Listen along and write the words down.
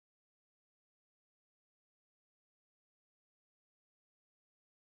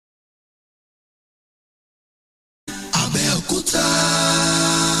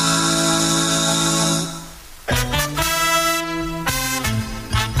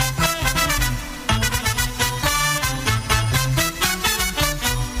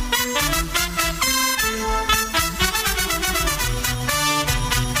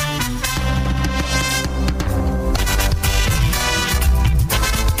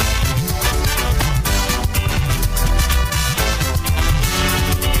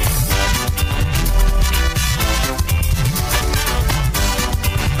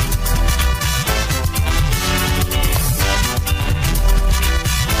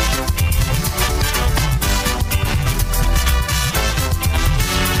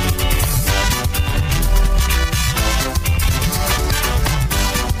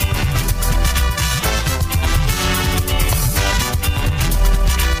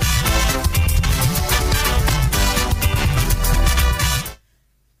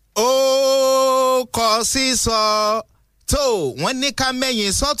sísọ tó wọ́n ní ká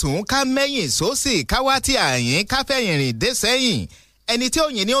mẹ́yìn sọ́tún ká mẹ́yìn sósì ká wá tí àyín ká fẹ̀yìn rìn dé sẹ́yìn ẹni tí ò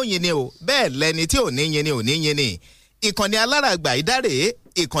yìn ní òyìn ni o bẹ́ẹ̀ lẹni tí ò ní yìn ní òní yìn ni ìkànnì aláràgbà ìdárè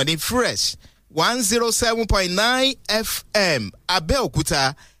ìkànnì fresh 107.9 FM Abẹ́òkúta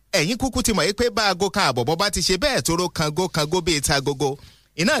ẹ̀yin kúkú ti mọ̀ yí pé bá aago kan àbọ̀bọ̀ bá ti ṣe bẹ́ẹ̀ tóró kango bíi ta gogo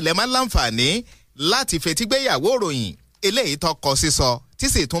iná lẹ́ máa ń láǹfààní láti fetígbéyàwó ròyìn eléyìí tọkọ sísọ tí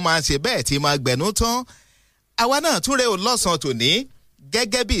sì tún máa ń ṣe bẹ́ẹ̀ tí máa gbẹ̀nú tán àwa náà tún rè ó lọ́sàn-án tòní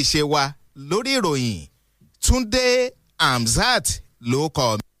gẹ́gẹ́ bí ìṣe wa lórí ìròyìn Túndé Hamzat ló kọ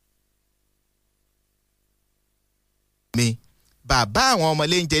mi bàbá àwọn ọmọ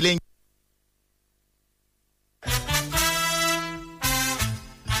léńjẹ léńjẹ.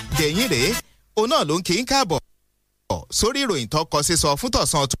 dẹ̀yìn rèé òun náà ló ń kí n káàbọ̀ sórí ìròyìn tó kọ sísọ fún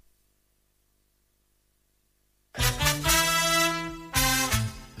tọ̀sán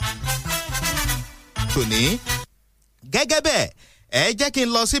tòní. gẹ́gẹ́ bẹ́ẹ̀ ẹ jẹ́ kí n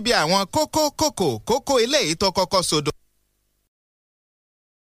lọ síbi àwọn kókó eléyìí tó kọ́kọ́ sódò.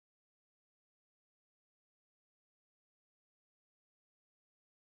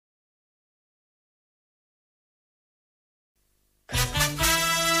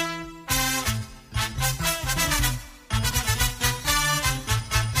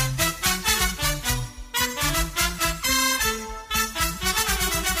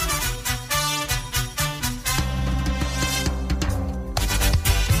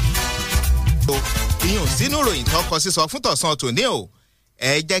 ìyún sínú ìròyìn tó kọ sísọ fún tọ̀sán tòní o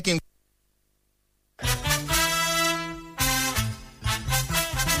ẹ jẹ́ kí n.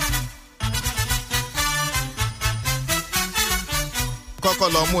 kọ́kọ́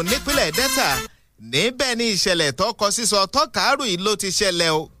lọ mú nípínlẹ̀ Delta níbẹ̀ ni ìṣẹ̀lẹ̀ tó kọ sísọ tọ́kàárù yìí ló ti ṣẹlẹ̀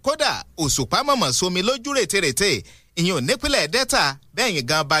o kódà òṣùpá mọ̀mọ̀ sómi lójú rètérètè ìyún nípínlẹ̀ Delta bẹ́yìn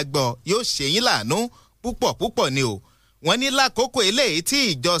gan bá gbọ́ yóò ṣe yín láàánú púpọ̀ ni o wọ́n ní lákòókò eléyìí tí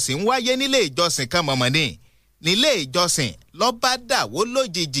ìjọsìn ń wáyé nílé ìjọsìn kan mọ̀mọ́ ní nílé ìjọsìn lọ́ba dàwó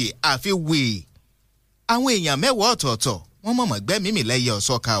lójijì àfi wèé àwọn èèyàn mẹ́wàá ọ̀tọ̀ọ̀tọ̀ wọ́n mọ̀mọ́ gbẹ́mímì lẹ́yẹ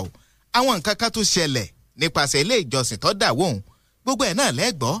ọ̀sọ́ka o àwọn nǹkan kan tún ṣẹlẹ̀ nípasẹ̀ ilé ìjọsìn tó dàwó òun gbogbo ẹ̀ náà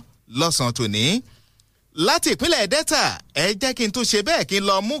lẹ́gbọ́ lọ́sàn-án tòní. láti ìpínlẹ̀ Delta ẹ jẹ́ kí n tún ṣe bẹ́ẹ̀ kí n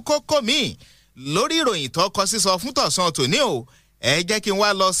lọ mú kókó míì lórí ìròyìn tó kọ sísọ fún tọ̀sán tòní o ẹ jẹ́ kí n wá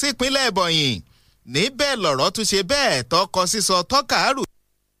lọ sí ìpínlẹ̀ Ebonyi níbẹ̀ lọ̀rọ̀ tún ṣe bẹ́ẹ̀ tọkọ sísọ tọ́kàárù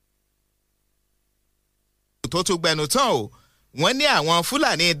tó tún gbẹnu tán o wọ́n ní àwọn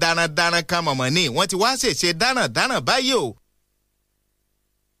Fúlàní darandaran kan mọ̀mọ́ ní wọ́n ti wá ṣèṣe darandaran báyìí o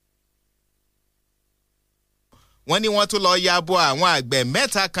wọ́n ní wọ́n tún lọ ya bo àwọn àgbẹ̀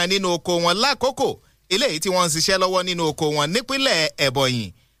mẹ́ta kan nínú oko wọn lákòókò eléyìí tí wọ́n ń ṣiṣẹ́ lọ́wọ́ nínú oko wọn nípínlẹ̀ Ebonyi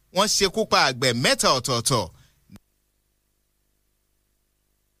wọ́n ṣekú pa àgbẹ̀ mẹ́ta ọ̀tọ̀ọ̀tọ̀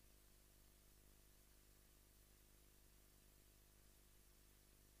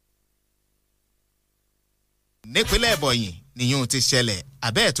nípínlẹ̀ Ebonyi nìyún ti ṣẹlẹ̀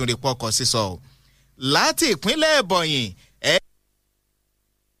abẹ́ ẹ̀tún rí pọ́kọ sísọ o láti ìpínlẹ̀ Ebonyi ẹ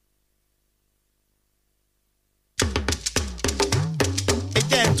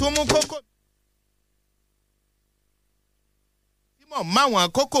jẹ́ tún mú kókó tí mọ̀ máwọn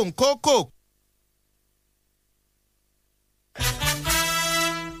kókó ńkókó.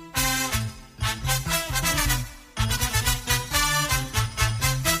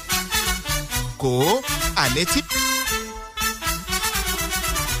 kó àlétí.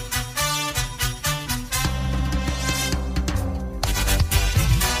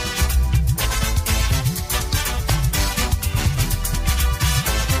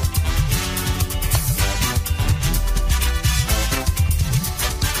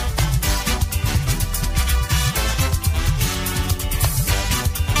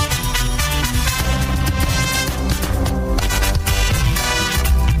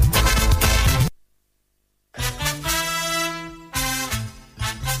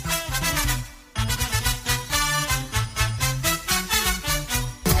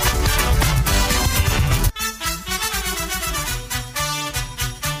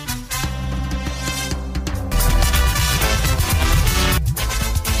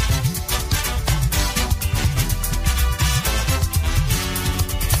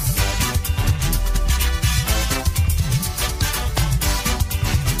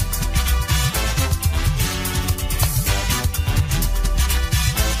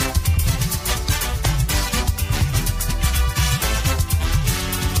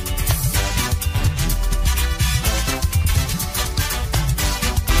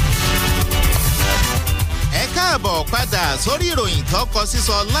 káàbọ̀ padà sórí ìròyìn tó kọ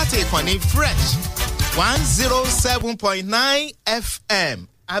sísọ láti ìkànnì fresh 107.9 FM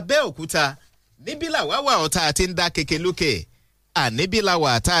Abẹ́òkúta níbí làwa wà ọ́ tá a ti ń dá kéke lókè àníbí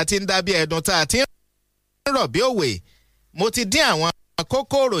làwà tá a ti ń dá bí ẹdun tá a ti ń rọ̀ bí òwe mo ti dín àwọn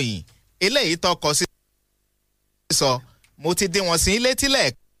kókó ìròyìn eléyìí tọkọ sí sọ mo ti dín wọn sí létí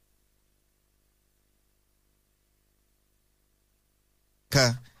lẹ́ẹ̀kan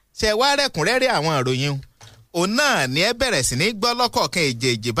ṣe wá rẹ̀kúnrẹ́rẹ́ àwọn ìròyìn òun náà ní ẹ bẹ̀rẹ̀ sí ní gbọ́ lọ́kọ̀ọ̀kan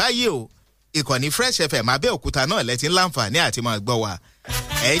èjèèjì báyìí o ìkànnì Fresh FM Abẹ́òkúta náà lẹ́tí ń láǹfààní àti máa gbọ́ wa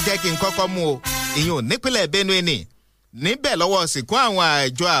ẹ jẹ́ kí n kọ́kọ́ mú o ìyẹn ò nípínlẹ̀ Benue ni níbẹ̀ lọ́wọ́ sìnkú àwọn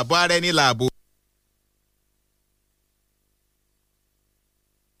àjọ ààbò ara ẹni làbò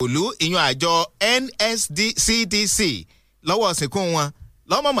òlú ìyẹn àjọ NSCDC lọ́wọ́ sìnkú wọn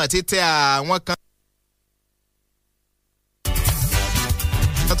lọ́mọ̀mọ̀ ti tẹ àwọn kan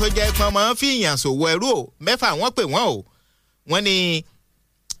tó jẹ́ pọ́n máa ń fi ìyàn ṣòwò ẹrú o 6 wọ́n pè wọ́n o wọ́n ní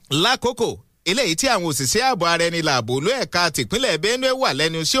lákòókò eléyìí tí àwọn òṣìṣẹ́ ààbò ara ẹni làbò olú ẹ̀ka tìpínlẹ̀ Benue wà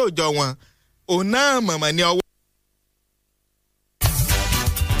lẹ́nu iṣẹ́ òòjọ́ wọn òun náà mọ̀mọ́ ní ọwọ́.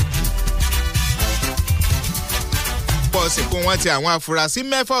 pọ̀ sìnkú wọn ti àwọn afurasí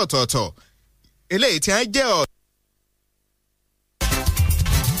 6 ọ̀tọ̀ọ̀tọ̀ eléyìí tí wọ́n jẹ́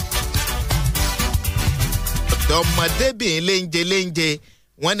ọ̀dọ́mọdébìnrin léńjẹ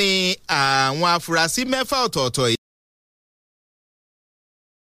wọ́n ní àwọn afurasí 6 ọ̀tọ̀ọ̀tọ̀ yìí.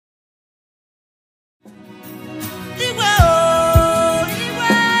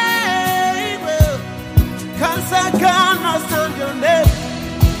 Cancer cannot stand your name.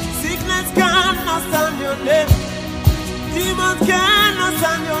 Sickness cannot stand your name. Demons cannot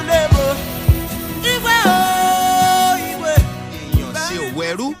stand your name. Igwe o, Igwe. Ìyàn sí òwò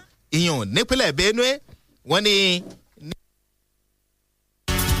ẹrú ìyàn nípínlẹ̀ Benue wọ́n ní.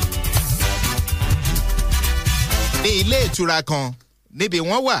 ní ilé ìtura kan níbi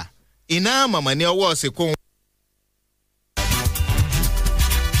wọ́n wà iná mọ̀mọ́ ní ọwọ́ sìnkú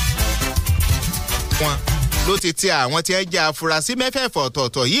wọn ló ti ti àwọn tí ń jẹ́ afurasí 6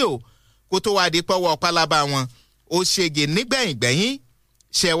 ọ̀tọ̀ọ̀tọ̀ yìí o kó tó wá di pọ́wọ́ pálábá wọn ó ṣègè nígbẹ̀yìngbẹ̀yìn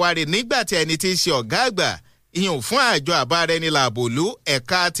ṣẹ̀wárì nígbà tí ẹni tí í ṣe ọ̀gá àgbà ìyẹn fún àjọ àbára ẹni làbòlú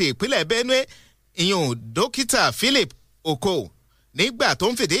ẹ̀ka ti ìpínlẹ̀ Benue ìyẹn dókítà Philip Oko nígbà tó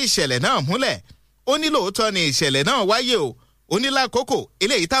ń fìdí ìṣẹ̀lẹ̀ náà múlẹ̀ ó ní lóòótọ́ ni ìṣẹ̀lẹ̀ náà wáyé o ó ní lákòókò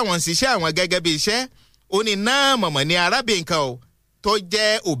eléyìí táwọn ń ṣiṣẹ́ àwọn gẹ́gẹ́ bí iṣẹ́ ó ní náà mọ̀mọ́ ní arábìnrin kan o tó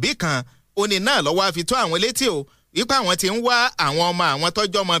jẹ́ òbí kan ó ní náà lọ́wọ́ àfi tó àwọn létí o wípé àwọn ti ń wá àwọn ọmọ àwọn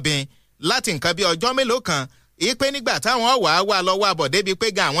tọ́jọ́ ọmọbìnrin láti nǹkan bí ọjọ́ mélòó kan ìpè nígbà táwọn wà lọ́wọ́ àbọ̀ débi pé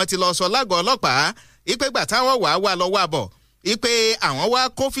gan àwọn ti lọ sọ lágọ̀ọ́ ọlọ́pàá ìpè gbà táwọn wà lọ́wọ́ àbọ̀ ìpè àwọn wá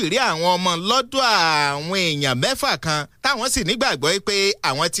kófìrí àwọn ọmọ lọ́dọ̀ àwọn èèyàn 6 kan táwọn sì nígbàgbọ́ pé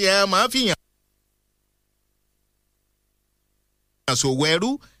àwọn tí ẹ máa ń fìyàn ṣòwò ẹrú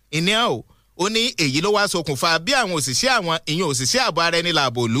ìní ọ̀ ó ní èyí ló wá ṣokùnfà bí àwọn òṣìṣẹ́ àwọn ìyẹn òṣìṣẹ́ ààbò ara ẹni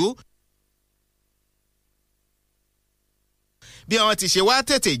làbò lù bí wọ́n ti ṣe wá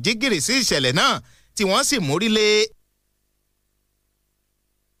tètè jígìrì sí ìṣẹ̀lẹ̀ náà tí wọ́n sì mórí lé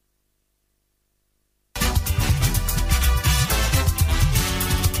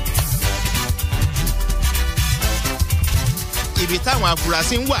ibi táwọn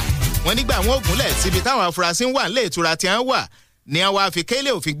afurasí ń wà wọ́n nígbà wọn ò gúnlẹ̀ síbi táwọn afurasí ń wà nílé ìtura tí wọ́n wà ní àwọn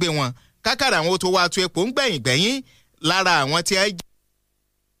àfikẹ́lẹ̀ òfin gbé wọn kákàrà àwọn tó wá tu epo ń gbẹ̀yìn lára àwọn tí wọ́n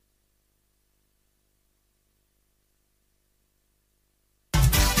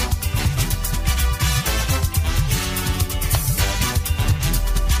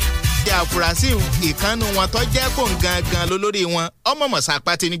jẹ́ àfúrásì ìkànnù wọn tó jẹ́ kó ń gangan lólórí wọn ọmọ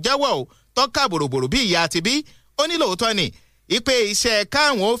mọ̀sápá ti ní jẹ́wọ́ o tọ́ka bòròbòrò bí ìyá àti bí ó ní lóòótọ́ ni ìpè iṣẹ́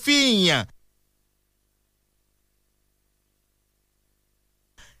káwọn ó fi ìyàn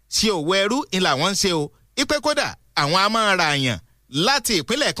ṣe òwò ẹrú ni làwọn ń ṣe o ìpè kódà àwọn a máa ra èèyàn láti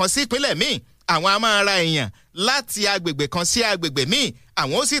ìpínlẹ̀ kan sí ìpínlẹ̀ míì àwọn a máa ra èèyàn láti agbègbè kan sí agbègbè míì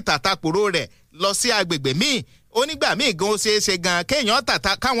àwọn ó sì tàtàpòrò rẹ̀ lọ sí agbègbè míì onígbà míì gan ó ṣeé ṣe gan kéèyàn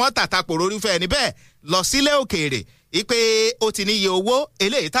káwọn tàtàpòrò irúfẹ́ ẹni bẹ́ẹ̀ lọ sílẹ̀ òkèèrè ìpè ó ti níye owó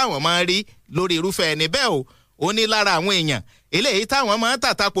eléyìí táwọn máa ń rí lórí irúfẹ́ ẹni bẹ́ẹ̀ o ó ní lára àwọn èèyàn eléyìí táwọn máa ń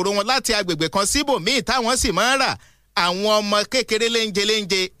tàtàpòrò wọn láti agbègbè kan síbòmíì táwọn sì máa ń rà àwọn ọmọ kékeré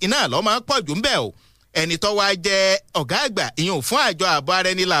léńjẹ iná ló máa ń pọ̀ jù ń bẹ̀ o ẹni tó wá jẹ́ ọ̀gá àgbà ìyẹn fún àjọ ààbò ara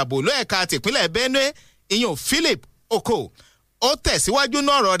ẹni làbò ló ẹ̀ka tìpínlẹ̀ Benue ìyẹn Philip Oko ó tẹ̀síwájú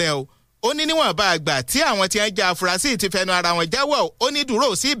náà ọ̀rọ̀ rẹ̀ o ó ní níwọ̀nba àgbà tí àwọn tí wọ́n jẹ́ afurasí ti fẹnu ara wọn jẹ́wọ́ ó ní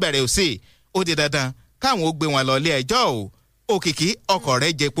dúró sí ìbẹ̀rẹ̀ òsì ó di dandan káwọn ó gbé wọn lọ ilé ẹjọ́ o òkìkí ọkọ̀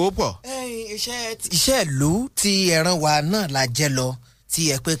rẹ̀ jẹpo pọ̀. iṣẹ́ ìlú tí ẹran wa náà la jẹ́ lọ tí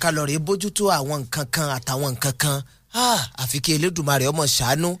ẹ pé kálọ̀rì bójútó àwọn nǹkan kan àtàwọn nǹkan kan àfi kí Elédùmarè ọmọ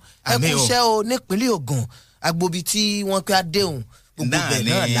ṣàánú ẹ kú iṣẹ́ o nípínlẹ̀ Ògùn agbóbi tí wọ́n pé àdéhùn gbogbo bẹ̀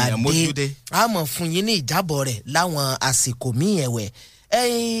náà la dé a mọ̀ fún yín ní ìjábọ̀ rẹ̀ láwọn àsìkò míì ẹ̀wẹ̀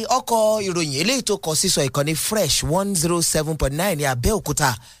ọkọ̀ ìròyìn eléyìí tó kọ sísọ ìkànnì fresh 107.9 ní Abẹ́òkúta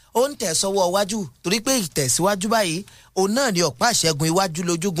ó ń tẹ̀sọ́wọ́ iwájú torí pé ìtẹ̀síwájú báyìí òun náà ni ọ̀pá àṣẹ́gun iwájú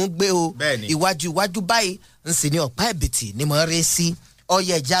lójúgun gbé o iwájú báyìí ń sì ní ọ̀pá ẹ̀bìtì ní mọ̀ rẹ́ sí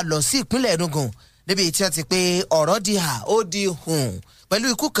ọyẹ ìjà lọ sí ìpínlẹ̀ Enugu níbi tí wọ́n ti pé ọ̀rọ̀ di hà ó di hùn pẹ̀lú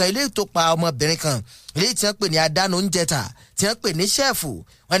ikú kan eléyìí tó pa ọmọbìnrin kan eléyìí tí wọ́n pè ní adánu oúnjẹ tà tí wọ́n pè ní ṣẹ́ẹ̀fù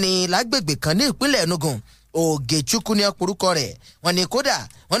wọn ni lágbègbè kan ní ìpínlẹ̀ Enugu Ògèchukwu ní ọ̀pọ̀rúkọ rẹ̀ wọ́n ní kódà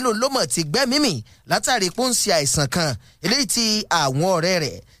wọ́n lòun ló mọ̀ ti gbẹ́mímì látàrí pé ó ń ṣe àìsàn kan eléyìí tí àwọn ọ̀rẹ́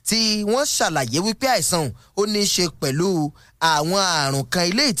rẹ̀ tí wọ́n ṣàlàyé wípé àìsàn ó ní í ṣe pẹ̀lú àwọn àrùn kan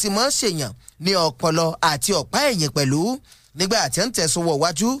eléyìí tí wọ́n ṣèyàn ní ọpọlọ àti ọ̀pá ẹ̀yìn pẹ̀lú nígbà tí ń tẹ̀sọ́wọ́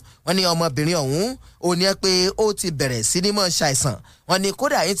wájú wọ́n ní ọmọbìnrin ọ̀hún ó ní pé ó ti bẹ̀rẹ̀ sí ní mọ́ ṣàìsàn wọ́n ní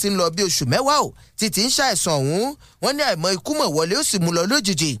kódà yín ti ń lọ bí oṣù mẹ́wàá o títí ń ṣàìsàn ọ̀hún wọ́n ní àìmọ̀ ikú mọ̀ wọlé ó sì mú lọ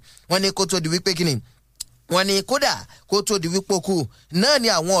lójijì wọ́n ní kó tó di wípé kíni wọ́n ní kódà kó tó di wípé kú náà ni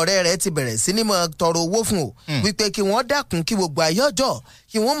àwọn ọ̀rẹ́ rẹ̀ ti bẹ̀rẹ̀ sí ní mọ̀ tọrọ owó fún o wípé kí wọ́n dákun kí gbogbo ayọ́jọ́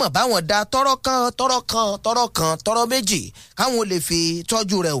kí wọ́n mọ̀ báwọn da tọ́rọ́ méjì káwọn lè fi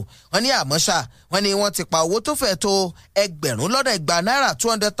tọ́jú rẹ̀ o wọ́n ní àmọ́ ṣá wọ́n ní wọ́n ti pa owó tó fẹ́ tó $200,000 náírà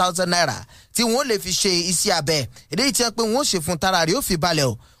 200,000 naira tí wọ́n lè fi ṣe iṣẹ́ abẹ èdè tí wọ́n pé wọ́n ṣe fún tara rẹ̀ ó fi balẹ̀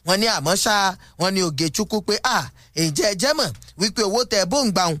o wọ́n ní àmọ́ ṣá wọ́n ní Ògèchukwu pé ǹjẹ́ ẹ jẹ́ mọ̀ wípé owó tẹ bó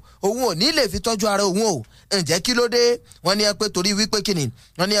ń gbà òun ò ní lè fi tọ́jú ara òun o ǹjẹ́ kí ló dé wọ́n ní ẹ pé torí wípé kíni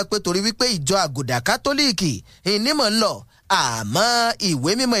wọ́n ní ẹ pé torí wípé ìjọ àgùdà kátólíìkì ìnímọ̀ ń lọ àmọ́ ìwé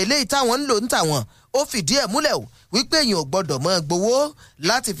mímọ́ eléyìí táwọn ń lò ń tàwọn ó fìdí ẹ̀ múlẹ̀ o wípé èèyàn ò gbọ́dọ̀ mọ́ gbowó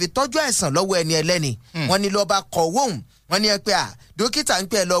láti fi tọ́jú àìsàn lọ́wọ́ ẹni ẹlẹ́ni wọ́n ní lọ́ba kọ̀ wóhùn wọ́n ní ẹ pé dókítà ń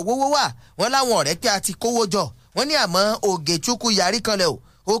pè ẹ lọ wówó wà wọ́n láwọn ọ̀rẹ́ pé a ti kówó jọ wọ́n ní àmọ́ Ògèchukwu yarí kanlẹ̀ o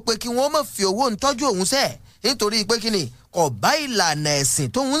ó pé kí wọ́n má fi owó ń tọ́jú òun sẹ́ẹ̀ nítorí pé kíni kò bá ìlànà ẹ̀sìn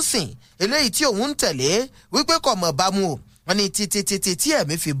tó ń sìn eléyìí tí òun ń tẹ̀lé wípé kò mọ̀ bá mu o wọ́n ní títí tí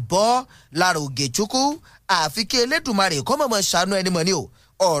ẹ̀mí fi bọ́ lára Ògèchukwu àfi kí Elédùmarè kó mọ̀mọ́ ṣàánú ẹni mọ̀ ni o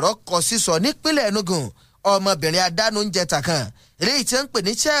ọ̀rọ̀ kọ sísọ nípínlẹ̀ Enugu ọmọbìnrin adánu oúnjẹ tà kan eléyìí tí ń pè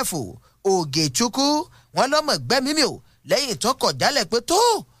ní ṣẹ́ẹ̀fù Ògèchukwu wọ́n lọ́mọ gbẹ́mímì o lẹ́yìn tó kọ̀ jálẹ̀ pé tó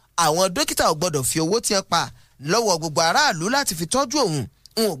àwọn dókítà ò gbọ́dọ̀ fi owó tí wọ́n pa lọ́wọ́ gbogbo aráàlú láti fi tọ́jú òun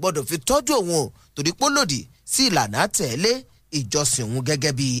n ò gbọ́dọ̀ fi tọ́jú òun o torí pé lòdì sí ìlànà àtẹ̀lé ìjọsìn òun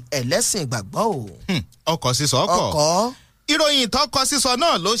gẹ́gẹ́ bí ẹlẹ́sìn ìgbàgbọ́ o. ọkọ̀ sísọ ọkọ̀ ìròyìn tọkọ sísọ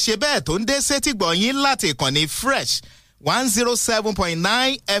náà ló ṣe bẹ́ẹ̀ tó ń dé sétígbọ̀nyín láti ìkànnì fresh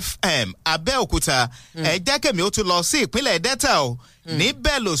 107.9 FM Abẹ́òkúta ẹ jẹ́ kẹ́mi ó tún lọ sí ìpínlẹ̀ Delta o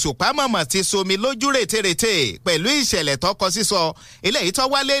níbẹ̀ lòṣùpá mọ̀mọ̀ ti somi lójú rètérètè pẹ̀lú ìṣẹ̀lẹ̀ tọkọ sísọ eléyìí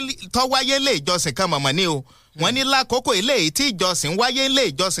tó wáyé lé ìjọsìn kan mọ̀mọ̀ ni o wọ́n ní lákòókò eléyìí tí ìjọsìn wáyé lé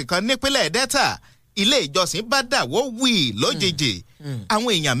ìjọsìn kan nípínlẹ̀ Delta ilé ìjọsìn bá dàwó wì lójijì àwọn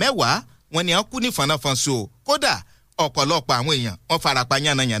èèyàn 10 wọ́n ní wọ́n kú ní fọnáfọnṣo kódà ọ̀pọ̀lọpọ̀ àwọn èèyàn wọ́n farapa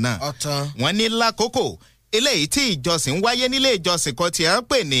yánnayànna wọ́n ní lákòókò eléyìí tí ìjọsìn wáyé nílé ìjọsìn kan tí a ń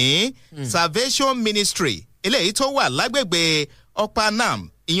pè ní Salvation Ministry eléyìí tó wà lágbègbè Ọ̀pánàm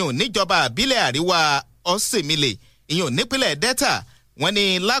ìyẹn níjọba àbílẹ̀ àríwá Ọ̀sìmìlẹ̀ ìyẹn nípínlẹ̀ Delta wọ́n ní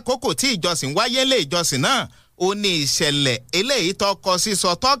lákòókò tí ìjọsìn wáyé nílé ìjọsìn náà ó ní ìṣẹ̀lẹ̀ eléyìí tọkọ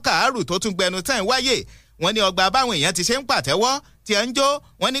sísọ tọ́kàárù tó tún gbẹnu tán wáyé wọ́n ní ọgbà báwọn èèyàn ti ṣe ń pàtẹ́wọ́ tí ẹ ń jó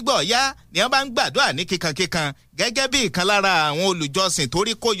wọ́n nígbà ọ̀yá ni wọ́n bá ń gbàdúrà ní kíkankíkan gẹ́gẹ́ bí ìkan lára àwọn olùjọsìn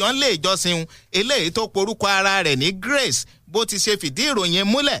torí kó yọ ń lé ìjọsìn eléyìí tó porúkọ ara rẹ̀ ní Grace bó ti ṣe fìdí ìròyìn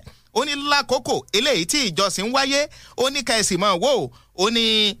múlẹ̀ ó ní lákòókò eléyìí tí ìjọsìn wáyé ó ní kẹ́sì mọ́ wò ó ní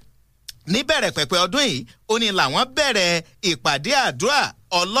níbẹ̀rẹ̀ pẹ̀pẹ̀ ọdún yìí ó ní làwọn bẹ̀rẹ̀ ìpàdé àdúrà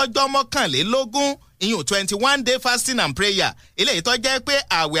ọlọ́jọ́ 21 ìyún 21 day fasting and prayer eléyìí tó jẹ́ pé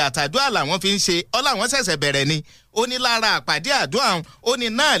àwẹ̀ àtàdúrà làwọn fi ń ṣe ọláwọn ṣẹ̀ṣẹ̀ bẹ̀rẹ̀ ni ó ní lára àpàdé àdúrà ó ní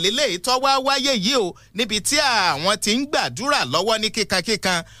náà lélẹ́yìí tó wá wáyé yìí o níbi tí àwọn ti ń gbàdúrà lọ́wọ́ ní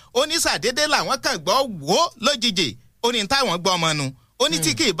kíkankíkan ó ní sàdédé làwọn kàn gbọ́ wò lójijì ó ní táwọn gbọ́ ọmọ nu ó ní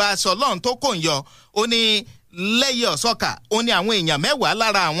tí kì í bá aṣọ lọ́run tó kò ń yọ ó ní lẹ́yìn ọ̀sọ́kà ó ní àwọn èèyàn 10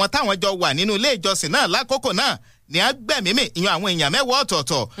 lára àwọn táwọn jọ wà nínú ilé ìjọsìn náà lákòókò náà ní agbẹ̀mímì ìyẹn àwọn èèyàn 10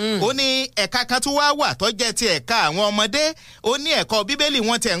 ọ̀tọ̀ọ̀tọ̀ ó ní ẹ̀ka kan tún wá wà tó jẹ́ ti ẹ̀ka àwọn ọmọdé ó ní ẹ̀kọ́ bíbélì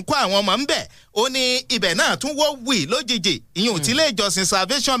wọn tẹ̀ ń kọ́ àwọn ọmọ ń bẹ̀ ó ní ibẹ̀ náà tún wó wì lójijì ìyẹn òtílé ìjọsìn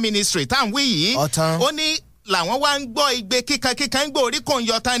Salvation Ministry tá à ń wí yìí ó ní làwọn wá ń gbọ́ igbe kíkankíkan gbọ́ orí kò ń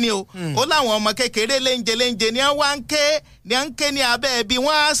yọ tán ni ó láwọn ọmọ kékeré léńjẹ ni wọ́n wá ń ké ní abẹ́ ẹbí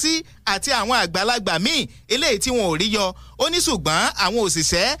wọ́n á sí àti àwọn àgbàlagbà míì eléyìí tí wọn ò rí yọ. Ó ní ṣùgbọ́n àwọn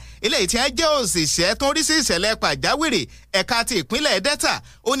òṣìṣẹ́ eléyìí tí wọ́n jẹ́ òṣìṣẹ́ tó ń rí sí ìṣẹ̀lẹ̀ pàjáwìrì ẹ̀ka ti ìpínlẹ̀ Delta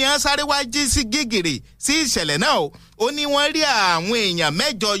ó ní wọ́n sáré wá jí sí gígìrì sí ìṣẹ̀lẹ̀ náà o. Ó ní wọ́n rí àwọn èèyàn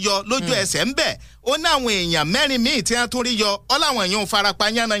 8 yọ lójú ẹsẹ̀ ń bẹ̀. Ó ní àwọn èèyàn 4 míì tí wọ́n tún rí yọ ọ́ láwọn èèyàn farapa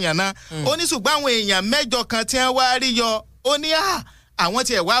yánnayànna. Ó ní ṣùgbọ́n àwọn èèyàn 8 kan tí wọ́n wá rí yọ ó ní àwọn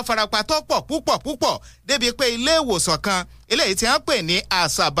tiẹ̀ wá farapa tó pọ̀ púpọ̀ débi pé ilé ìwòsàn kan eléyìí tí wọ́n pè ní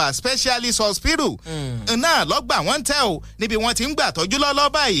Asaba Specialist Hospital náà lọ́gbà wọ́n tẹ́ o níbi wọ́n ti ń gbà tọ́jú lọ́lọ́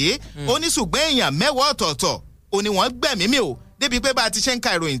báyìí. Ó ní ṣùgbọ́n èèyàn 10 ọ̀tọ̀ọ̀tọ̀ ó ní wọ́n gbẹ̀mí mi o débi pé bá a ti ṣe ń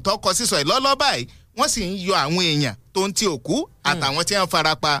ka ìròyìn tó kọ sísọ ìlọ́lọ́ báyìí wọ́n sì ń yọ àwọn èèyàn tó ń ti òkú àtàwọn tí wọ́n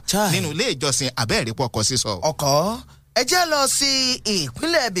farapa nínú ilé ìjọsìn abẹ́ẹ̀rípọ̀ kọ sísọ. ọkọ̀ ẹ jẹ́ lọ sí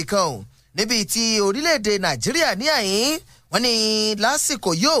ìpínlẹ̀ ibìkan o níbi tí orílẹ̀-èdè Nàìjíríà ní àyín wọ́n ní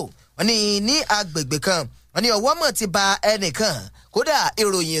lásìkò yóò wọ́n ní agbègbè kan wọ́n ní ọwọ́ mọ̀ ti ba ẹnìkan kódà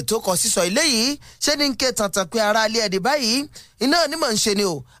ìròyìn tó kọ sísọ ilé yìí ṣé ní ń ké tantan pé ara ilé ẹ̀dí báyìí iná onímọ̀ ń ṣe ni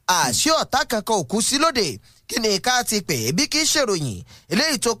o àṣé ọ̀tá kankan ò kú sí lóde kí ni ká ti pè é bí kì í ṣèròyìn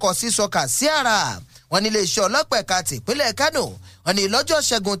eléyìí tó kọ sísọ kà sí ara wọ́n ní iléeṣẹ́ ọlọ́pàá ẹ̀ka ti ìpínlẹ̀ Kánò wọ́n ní lọ́jọ́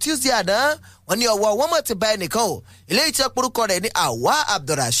Ṣẹ́gun Tuesday àná wọ́n ní ọwọ́ wọn mọ̀ ti ba ẹnìkan o eléyìí tí orúkọ rẹ̀ ní Awa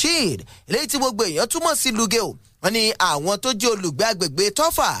Abdulrasheed eléyìí tí gbogbo èèyàn túmọ̀ sí Luge o wọ́n ní àwọn tó jẹ́ olùgbé agbègbè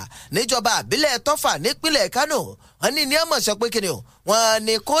Tọ́fà níjọba àbílẹ̀ Tọ́fà nípínlẹ̀ Kánò wọ́n ní ọmọ sọ pé kíni o wọ́n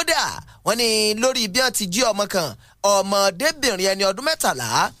ní kódà wọ́n ní lórí bí wọ́n ti jí ọmọ kan ọmọdébìnrin ẹni ọdún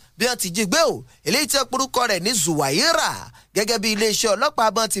 13 bí wọ́n ti jí gbé o eléyìí tí orúkọ rẹ̀ ní Zuwaira gẹ́gẹ́ bí iléeṣẹ́ ọlọ́pàá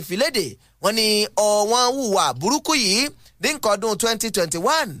bọ́n ti fi léde wọ́n ní ọ̀wọ́n hùwà burúkú yìí ní nǹkan ọdún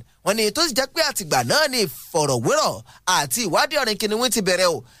 2021 wọ́n ní tó sì jẹ́ pé àtìgbà náà ní ìfọ̀rọ̀wérọ̀ àti ìwádìí ọ̀rìn kìnìún ti bẹ̀rẹ̀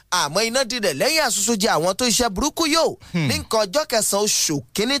o àmọ́ iná dilẹ̀ lẹ́yìn àṣoṣojì àwọn tó iṣẹ́ burúkú yóò ní nǹkan ọjọ́ 9 oṣù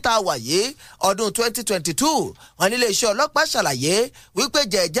kínní tá a wà yìí ọdún 2022 wọ́n ní iléeṣẹ́ ọlọ́pàá ṣàlàyé wípé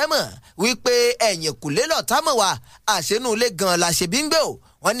jẹ̀ẹ́jẹ́mọ̀ wípé ẹ̀yìn kùlé lọ̀támọ̀ wa àṣẹnú ilé gan la ṣe bí ń gbé o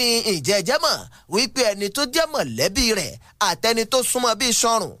wọ́n ní ìjẹ́jẹ́mọ̀ wípé ẹni tó jẹ́ mọ̀lẹ́bí rẹ̀ àtẹni tó súnmọ́ bíi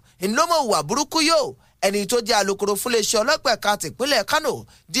sọrùn ìlómọ̀ hùwà burúkú yóò ẹni tó jẹ́ alukoro fún iléeṣẹ́ ọlọ́pàá ẹ̀ka tìpínlẹ̀ Kánò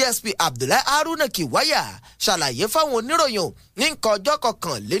DSP Abdullahi Haruna Kiwaya ṣàlàyé fáwọn oníròyìn ní nǹkan ọjọ́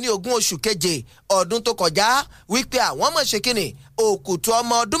 21 oṣù keje ọdún tó kọjá wípé àwọn mọ̀ ṣe kíni òkùtù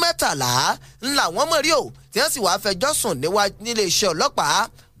ọmọ ọdún 13 ńlá wọn mọ̀ rí o tí wọ́n sì wáá fẹjọ́ sùn níwájú níléeṣẹ́ ọlọ́pàá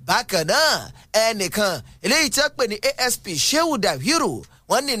bákan náà ẹnìkan eléyìí tí wọ́n pè ní ASP Shehu Dahiru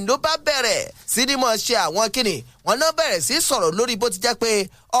wọ́n ní ló bá bẹ̀rẹ̀ sí ní mọ̀ ṣe àwọn kíni wọ́n náà bẹ̀rẹ̀ sí sọ̀rọ̀ lórí bó ti jẹ́ pé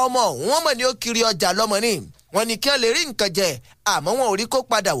ọmọ òun wọ́n mọ̀ ní ó kiri ọjà lọ́mọ ní wọ́n ní kí wọ́n lè rí nǹkan jẹ àmọ́ wọn ò rí kó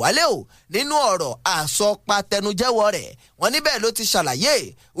padà wálé o nínú ọ̀rọ̀ àsọpatẹnujẹ́wọ́ rẹ̀ wọ́n níbẹ̀ ló ti ṣàlàyé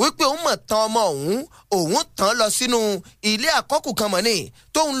wípé òun mọ̀ tán ọmọ òun tán lọ sínú ilé àkọ́kù kan mọ̀ ní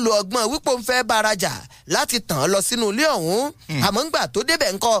tóun lo ọgbọ́n wípé òun fẹ́ bára jà láti tàn lọ sínú ilé ọ̀hún àmọ́ ńgbà tó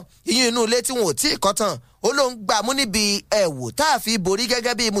débẹ̀ ńkọ́ iyún inú ilé tí wọn ò tí ì kọ́ tán ó ló ń gbàmú níbi ẹ̀wù tá a fi borí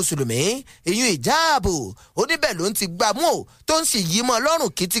gẹ́gẹ́ bí mùsùlùmí ìyún ìjáàbò ó níbẹ̀ ló ń ti gbàmú o tó ń sì yí mọ́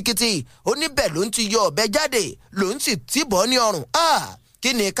lọ́rùn kítíkítí ó níbẹ̀ ló ń ti yọ ọ̀bẹ jáde ló ń sì tìbọ̀ ní ọrùn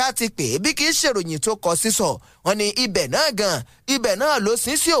kí ni ká ti pè é bí kì í ṣèròyìn tó kọ sísọ wọ́n ní ibẹ̀ náà ló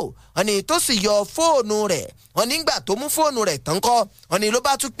sin sí o wọ́n ní tó sì yọ fóònù rẹ̀ wọ́n nígbà tó mú fóònù rẹ̀ tán kọ́ wọ́n ní ló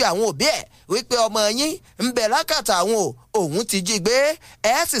bá tún pe àwọn òbí ẹ̀ wípé ọmọ yín ń bẹ lákàtà àwọn òun ti jí gbé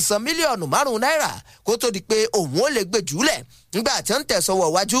ẹ̀ sì san mílíọ̀nù 5 náírà kó tó di pé òun ó lè gbé jùlẹ̀ nígbà tí wọ́n ń tẹ̀sọ̀wọ̀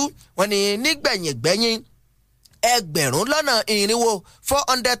wájú wọ́n ní nígbẹ̀yìn ẹgbẹ̀rún lọ́nà irinwó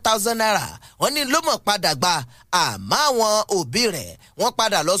 400,000 naira wọ́n ní ló mọ̀ padà gba àmọ́ àwọn òbí rẹ̀ wọ́n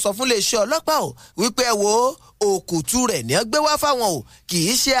padà lọ sọ fún iléeṣẹ́ ọlọ́pàá o wípé ẹ wo òkùtù rẹ̀ ní gbé wá fáwọn o kì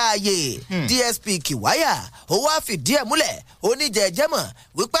í ṣe ààyè DSP Kiwaya ó wá fìdí ẹ̀ múlẹ̀ oníjẹ̀jẹ̀mọ̀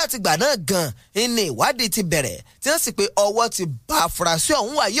wípé àtìgbà náà gan ní ìwádìí ti bẹ̀rẹ̀ tí wọ́n sì pé ọwọ́ ti bá afurasí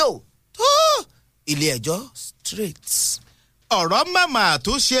ọ̀hún wáyé o tó ilé ẹjọ́ straight. ọ̀rọ̀ màmá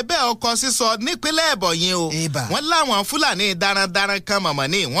tó ṣe bẹ́ẹ̀ ọkọ sísọ nípínlẹ̀ Ebonyi o wọ́n láwọn Fúlàní darandaran kan mọ̀mọ́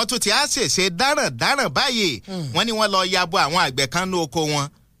ní wọ́n tún ti á ṣèṣe darandaran báyìí wọ́n ní wọ́n lọ yabo àwọn àgbẹ̀ kan ní oko wọn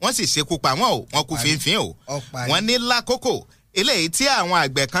wọ́n sì ṣekú pa wọ́n o wọ́n kú fínfín o wọ́n ní lákòókò eléyìí tí àwọn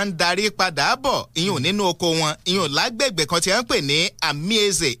àgbẹ̀ kan ń darí padà bọ̀ ìyún nínú oko wọn ìyún lágbègbè kan tí wọ́n ń pè ní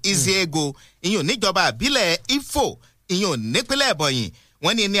Amieze Iziego ìyún níjọba àbílẹ̀ Ifo ìyún nípínlẹ̀ Ebonyi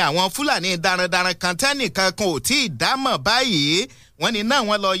wọ́n ní àwọn Fúlàní darandaran kan tẹ́nìkan kan ò tí ì dámọ̀ báyìí wọ́n ní náà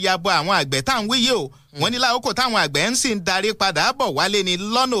wọ́n lọ yabo àwọn àgbẹ̀ táwọn wíyé o wọ́n ní lákòókò táwọn àgbẹ̀ ń sì ń darí padà bọ̀ wálé ní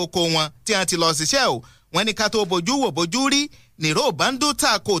lọ́nà oko wọn tí wọ́n ti lọ ṣiṣẹ́ o wọ́n ní ká tó bojú wò bojú rí nìró bándú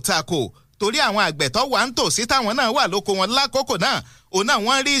tako torí àwọn àgbẹ̀ tó wà ń tòsí táwọn náà wà lóko wọn lákòókò náà òun náà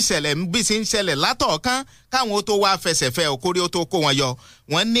wọ́n rí ìṣẹ̀lẹ̀ bí ti ń ṣẹlẹ̀ látọ̀ọ̀kan káwọn ó tó wá fẹsẹ̀fẹ́ òkórí ó tó kó wọn yọ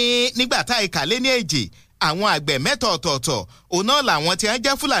wọ́n ní nígbà tá ìkàlẹ́ ní èjì àwọn àgbẹ̀ mẹ́ta ọ̀tọ̀ọ̀tọ̀ òun náà làwọn tí wọ́n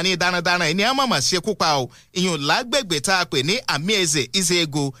jẹ́ Fúlàní darandaran ẹni àmọ̀mọ̀ ṣekú pa o ìyún lágbègbè tá a pè ní Amieze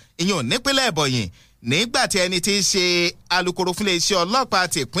Izego ìyún nípínlẹ̀ Ebonyi nígbà tí ẹni tí í ṣe alukoro fún iléeṣẹ́ ọlọ́pàá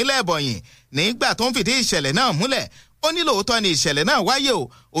tìpínlẹ̀ Ebonyi nígbà tó ń fìdí ìṣẹ̀lẹ̀ náà múlẹ̀ ó ní lóòótọ́ ni ìṣẹ̀lẹ̀ náà wáyé o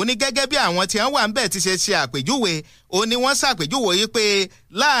ó ní gẹ́gẹ́ bí àwọn tí wọ́n wà ń bẹ̀ ti ṣe àpèjúwe ó ní wọ́n ṣàpèjúwe yìí pé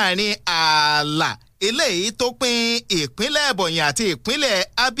láàrin ààlà eléyìí tó pín ìpínlẹ̀ Ebonyi àti ìpínlẹ̀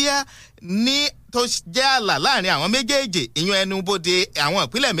Abia ní tó jẹ́ ààlà láàrin àwọn méjèèjì ìyún ẹnubodè àwọn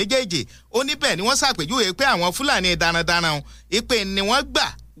ìpínlẹ̀ méjèèjì ó ní bẹ́ẹ̀ ni wọ́n ṣàpèjúwe pé àwọn Fúlàní darandaran ìpè ni wọ́n gbà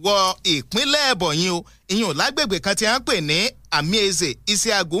wọ ìpínlẹ̀ Ebonyi o ìyún lágbègbè kan tí wọ́n pè ní Amieze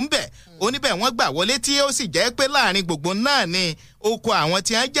Izego ńbẹ̀ ó níbẹ̀ wọ́n gbà wọlé tí ó sì jẹ́ pé láàrin gbogbo náà ni oko àwọn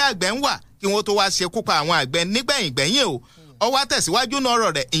tí wọ́n jẹ́ àgbẹ̀ ń wà kí wọ́n tó wá ṣekú pa àwọn àgbẹ̀ nígbẹ̀yìngbẹ̀yìn o ó wá tẹ̀síwájú náà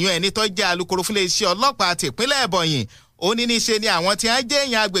ọ̀rọ̀ rẹ̀ ìyún ẹni tó jẹ́ alukoro fún iléeṣẹ́ ọlọ́pàá tìpínlẹ̀ Ebonyi ó ní níṣe ni àwọn tí wọ́n jẹ́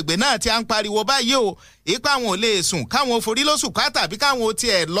èèyàn agbègbè náà tí wọ́n ń pariwo báyìí o ipa àwọn ò lè sùn káwọn forí lóṣù ká tàbí káwọn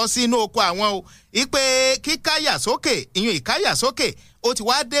tiẹ̀ lọ sínú oko àwọn o ipe kíkáyà sókè ìyún ìkáyà sókè ó ti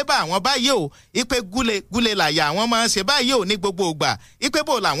wá dé bá àwọn báyìí o ipe gúle làyà àwọn máa ń ṣe báyìí o ní gbogbo ìgbà ipe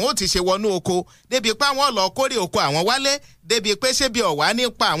bò làwọn ó ti ṣe wọnú oko débi pé àwọn lọ kórè oko àwọn wálé débi pé ṣé bí ọ̀wá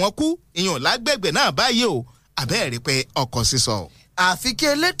nípa àwọn kú ìyún lágbègbè náà báyìí o àbẹ́ẹ̀rí pé ọkọ̀ sísọ. àfi kí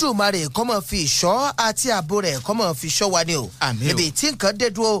Elédùmarè kó máa fi ìṣọ́ àti ààbò rẹ̀ kó máa fi ṣọ́ wa ni o. níbi tí nǹkan dé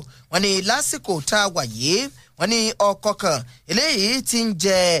dúró wọn ni lásìkò tá a wà yìí wọn ní ọkọ kan eléyìí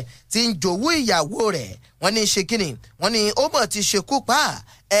tí ń jowú ìyàwó rẹ̀ wọn ní ṣe kíni wọn ní ó mọ̀ ti ṣekú pa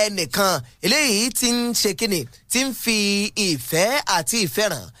ẹnìkan eléyìí tí ń ṣe kíni tí ń fi ìfẹ́ àti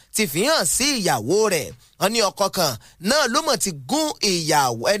ìfẹ́ràn ti fi hàn sí ìyàwó rẹ̀ wọn ní ọkọ kan náà ló mọ̀ ti gún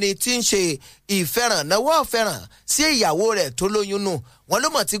ìyàwó ẹni tí ń ṣe ìfẹ́ràn náwó fẹ́ràn sí ìyàwó rẹ̀ tó lóyún nù wọn ló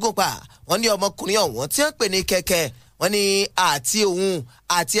mọ̀ ti gún pa wọn ní ọmọkùnrin ọ̀hún tí wọ́n pè ní kẹ̀kẹ́ wọn ní àti òun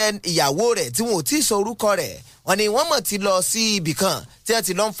àti ìyàwó rẹ̀ tí wọn ò tí ì sọ orúkọ rẹ̀ wọn ní wọ́n mọ̀ ti lọ sí ibì kan tí wọ́n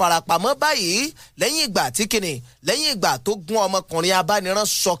ti lọ ń farapamọ́ báyìí lẹ́yìn ìgbà tí kìnnì lẹ́yìn ìgbà tó gún ọmọkùnrin abániran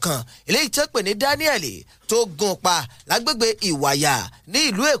sọ̀kan eléyìí tó pè ní Daniel tó gún pa lágbègbè Ìwàyà ní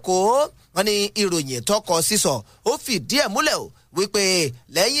ìlú Èkó wọn ní ìròyìn tọkọ sísọ ó fìdí ẹ̀ múlẹ̀ o wípé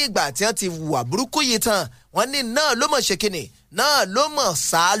lẹ́yìn ìgbà tí wọ́n ti hùwà burúkú yìí tán wọ́n ní náà ló mọ̀ ṣe kìnnì náà ló mọ̀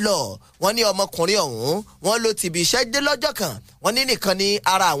sá lọ wọ́n ní ọmọkùnrin ọ̀hún wọ́n ló ti bí iṣẹ́ dé lọ́jọ́ kan wọ́n ní nìkan ni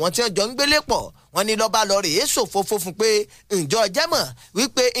ara àwọn tí wọ́n jọ ń gbélé pọ̀ wọ́n ní lọ́ba lọ rèé ṣòfófó fún pé ǹjọ́ jẹ́mọ̀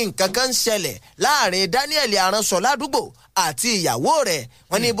wípé nǹkan kan ń ṣẹlẹ̀ láàrin Daniel Aránṣọ ládùúgbò àti ìyàwó rẹ̀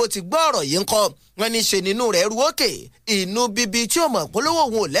wọ́n ní bó ti gbọ́ ọ̀rọ̀ yìí ń kọ́ wọ́n ní ṣe nínú rẹ̀ ru òkè inú bíbí tí ó mọ̀ polówó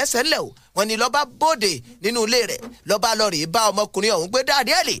òun ò lẹ́sẹ̀ ńlẹ̀ o wọ́n ní lọ́ba bóde nínú ilé rẹ̀ lọ́ba lọ rèé bá ọmọkùnrin ọ̀hún gbé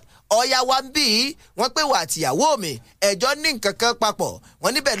Daniel ọ̀ya wa ń bí wọ́n pé wà tìyàwó mi ẹjọ́ ní nǹkan kan papọ̀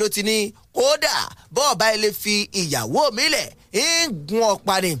wọ́n níbẹ̀ ló ti ní kódà bọ́ọ̀bá ilé fi ìyàwó mi lẹ̀ ń gun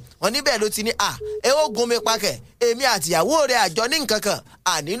ọ̀pá ni wọ́n níbẹ̀ ló ti ní ẹ ó gun mi pakẹ̀ èmi àtìyàwó rẹ̀ àjọ ní nǹkan kan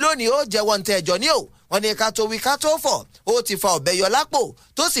àní lónìí ó jẹ́wọ́ ń tẹ ẹjọ́ ní o wọ́n ní ká tó wí ká tó fọ̀ ó ti fa ọ̀bẹ yọ lápò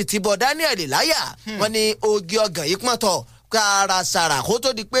tó sì ti bọ Daniel láyà wọ́n ní ogi ọgàn yìí pọ́n tọ̀ kára sàrà kó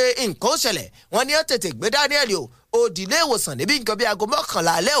tó di pé nǹkan ó ṣẹlẹ̀ wọ́n ní ó tètè gbé Daniel o ó di ilé ìwòsàn níbi nǹkan bíi aago 11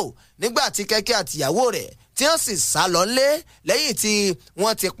 alẹ́ o nígbà tí kẹ́kẹ́ àtìyàwó rẹ̀ tí wọ́n sì sá lọ ńlé lẹ́yìn tí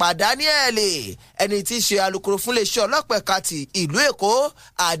wọ́n ti pa Daniel ẹni tí í ṣe alukoro fún iléeṣẹ́ ọlọ́pàá ẹ̀ka ti ìlú Èkó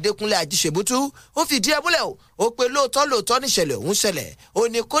Adékúnlé Ajíṣebútú ó fìdí ẹ̀ múlẹ̀ o ó pe lóòótọ́ níṣẹ̀lẹ̀ òun ṣẹlẹ̀ ó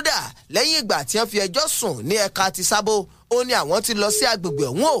ní kódà lẹ́yìn ìgbà tí wọ́n fi ẹjọ́ sùn ní ẹ̀ka ti Sábó ó ní àwọn ti lọ sí agbègbè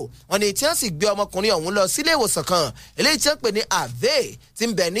ọ̀hún o wọ́n ní tí wọ́n sì gbé ọmọkùnrin ọ̀hún lọ sílé ìwòsàn kan eléyìí tí wọ́n pè ní Ave tí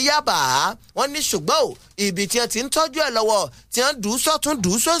ń bẹ ní Yaba wọ́n ní ṣùgbọ́n o ibi tí wọ́n ti ń tọ́jú ẹ̀ lọ́wọ́ tí wọ́n dùú sọ́tún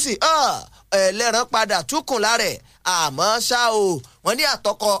dùú sósì ẹlẹ́ran padà túkùn lára ẹ̀ àmọ́ ṣá o wọ́n ní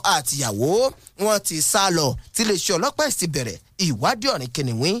àtọkọ àtìyàwó wọ́n ti sá lọ tí iléeṣẹ́ ọlọ́pàá sì bẹ̀rẹ̀ ìwádìí ọ̀rìn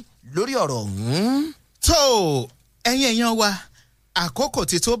kìnìún lórí ọ̀rọ̀ ọ̀hún. tó ẹ̀yin èèyàn wa àkókò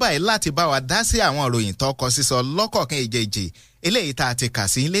ti tó báyìí láti bá wa dá sí àwọn ìròyìn tó kọ sísọ lọ́kọ̀ọ̀kan èjèèjì eléyìí tá a ti kà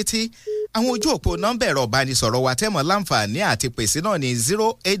sí létí àwọn ojú òpó nọ́mbà ẹ̀rọ ìbánisọ̀rọ̀ wa tẹ́mọ̀ láǹfààní àti pèsè náà ní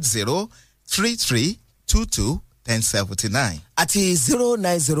 08033221079 àti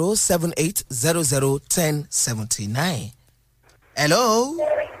 09078001079. hello.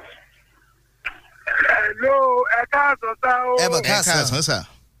 hello ẹ káàsán sá o. ẹ bọ̀ káàsán sá.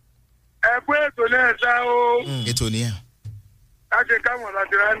 ẹ kú ètò náà sá o. ètò nìyẹn. láti káwọn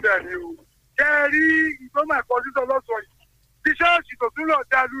láti ráńdà ni o. ṣé ẹ rí ìgbọ́mọ̀ àkọsílẹ̀ lọ́sọ̀ yìí tí ṣọ́ọ̀ṣì tó tún lọ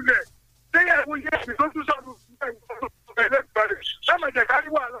dá lulẹ̀ ṣéyẹ̀ ẹ̀kú yẹ́ ẹ̀mí tó tún sọ̀rọ̀ ẹ̀lẹ́gbẹ̀rẹ̀ sámẹ̀jẹ̀ kárí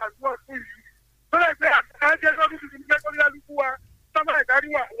wàhálà àdúrà fún ìlú tó lè pé àtàjẹ́ lọ́dún tuntun ní kẹ́kọ̀ọ́ lálùkù wa sámẹ̀jẹ̀ kárí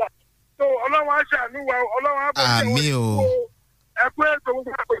wàhálà tó ọlọ́run á ṣàánú wa ọlọ́run á bọ̀ àmín o. ẹ kú ètò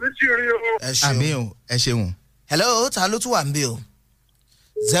gbogbo àpò ní tìrín o. àmín o ẹ ṣeun. hello ta ló tún wà ń bí o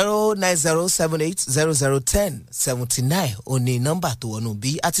 09078001079 òní nọ́mbà tó wọnú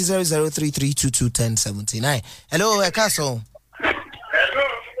bí àti 00332211079. Hello, ẹ káàsán.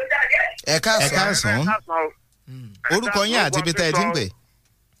 Ẹ káàsán. Orúkọ yín àti ibi tẹ́ ẹ ti ń pè.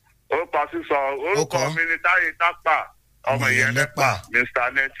 Orúkọ sísọ orúkọ mi ni Táyé Tápà ọmọ ìyẹn lẹ́pà Mr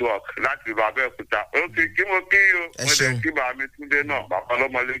Network láti Abẹ́òkúta. Òkè kí mo kí o mo dẹ̀ kí bá mi Túndé náà bàbá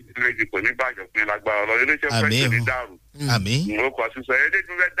ọlọ́mọ lẹ́jì kò ní bàjẹ́ pé lágbára Ọlọ́run iléeṣẹ́ fẹ́ẹ́ ní dàrú. Àmín. Orúkọ sísọ èdè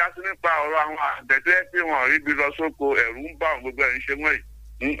tí fẹ́ dá sí nípa ọ̀rọ̀ àwọn àtẹ̀tẹ̀ pé wọ́n rí bí lọ sóko ẹ̀rù ń bà wọn gbogbo ẹ̀ ń ṣe wọ́n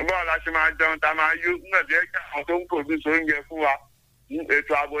yìí. Báwo la ṣe máa jẹun tá a máa yó nígbà tí ẹ jẹ́ àwọn tó ń pòdúsọ oúnjẹ fún wa.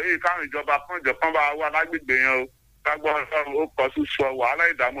 Ètò ààbò yìí káwọn ìjọba kan ìjọkan bá wà lágbègbè yẹn o. Lágbọ́n Ọlọ́run ó kọ sí sọ wàhálà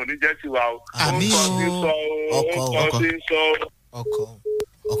ìdààmú oníjẹ́ tiwa o. Àmín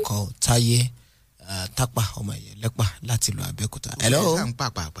ọkọ Táyé Tápà ọmọ ìyẹn lẹ́pà láti ìlú Abẹ́òkúta. Hello.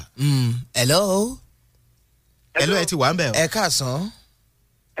 Hello, ẹ ti wà ń bẹ̀ o. Ẹ káàsán.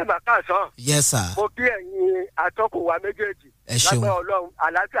 Ẹ bá káàsán. Yes sir. Mo kí ẹ̀yin atọ́kùn wa méjèèjì. Ẹ ṣeun. Lágbára Ọlọ́run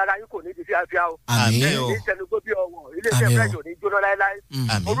àlàáfíà ara yín kò ní di fíafíà o. Àmín o. Ní ìtẹnugbó bí ọwọ́ iléeṣẹ́ fẹ́ẹ̀jì ò ní jóná láéláé.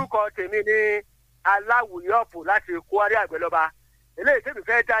 Orúkọ tèmi ní Aláwùyé ọ̀pọ̀ láti Kwari Àgbẹ̀lọba. Eléyìí tèmi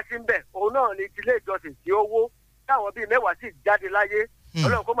fẹ́ dá sí ń bẹ̀. Òun náà ni ilé ìjọsìn tí ó wó. Táwọn bíi 10 sì jáde láyé.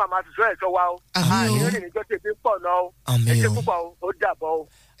 Ọlọ́run kó màmá fi sọ ẹ̀ṣọ́ wa o. Ìrìn ìjọ tèmi pọ̀ lọ o. Ẹ ṣe púpọ̀ o. Ó dàbọ̀ o.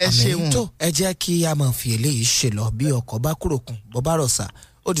 Ẹ ṣeun. Tó ẹ jẹ́ kí a máa fi eléyìí ṣe lọ bí ọkọ̀ bá kúròkùn bọ́ bá rọ̀ṣà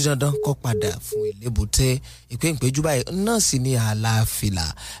ó di dandan kó padà fún ìlébùtẹ́ ìpéǹpéjú báyìí náà sì ní àlàáfíà.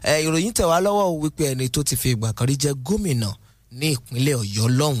 Ìròyìn tẹ̀ wá lọ́wọ́ wípé ẹni tó ti fi ìgbà kan rí jẹ́ gómìnà ní ìpínlẹ̀ Ọ̀yọ́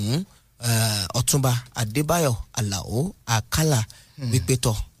lọ́hùn-ún Ọ̀túnba Adébáyọ̀ Àlàó Àkàlà wípé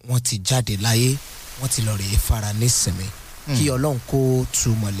tọ̀ wọ́n ti jáde láyé wọ́n ti lọ rèé fara nísìnyí kí Ọlọ́run kó tu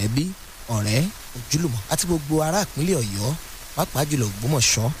mọ̀lẹ́bí ọ̀rẹ́ ojúlùmọ̀ àti gbogbo ará ìpínlẹ̀ Ọ̀yọ́ pàápàá jùlọ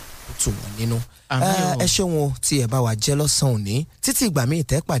Ògbómọ̀ṣọ́ ó tù wọ́n nínú. Ẹ ṣeun o tí ẹ bá wa jẹ́ lọ́sàn-án òní títí ìgbà míì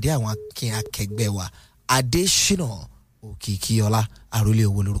tẹ́ pàdé àwọn akẹgbẹ́ wa Adésínà Òkìkíọlá àròlé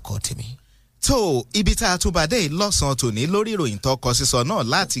owó lórúkọ tèmi. Tó ibi tá a tún bá dé lọ́sàn-án tòní lórí ìròyìn tó kọ sísọ náà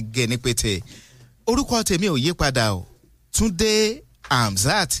láti gé ní pété orúkọ tèmi ò yí padà o Túndé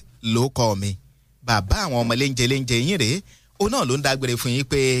Hamzat ló kọ mi bàbá àwọn ọmọ léńjẹ yín rèé ó náà ló ń dágbére fún yín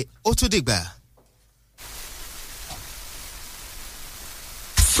pé ó tún dìgbà.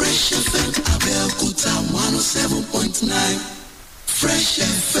 Fresh FM Abẹ́òkúta 107.9 Fresh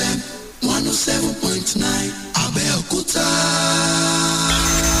FM 107.9 Abẹ́òkúta.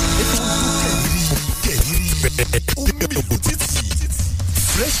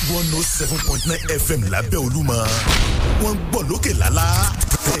 Fresh 107.9 FM lábẹ́ Olúmọ wọ́n gbọ́ lókè lálá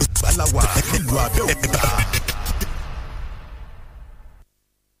ìgbàláwà nílùú Abẹ́òkúta.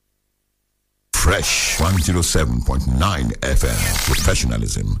 Fresh 107.9 FM.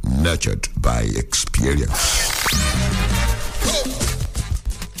 Professionalism nurtured by experience.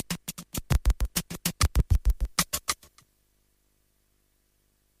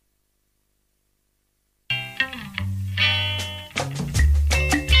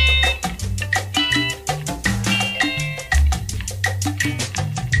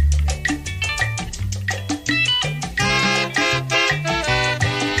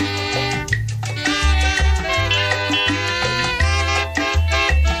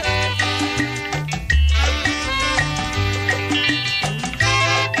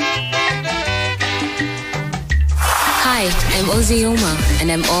 I'm Ozzy Uma,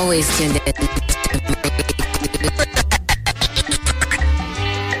 and I'm always tuned in.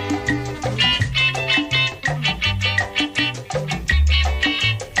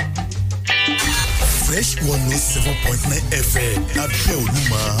 Fresh 107.9 FM lábẹ́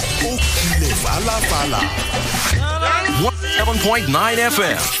Olúmọ ó kilẹ̀ fàlàfàlà. 107.9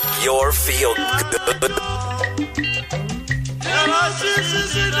 FM. Your feel good.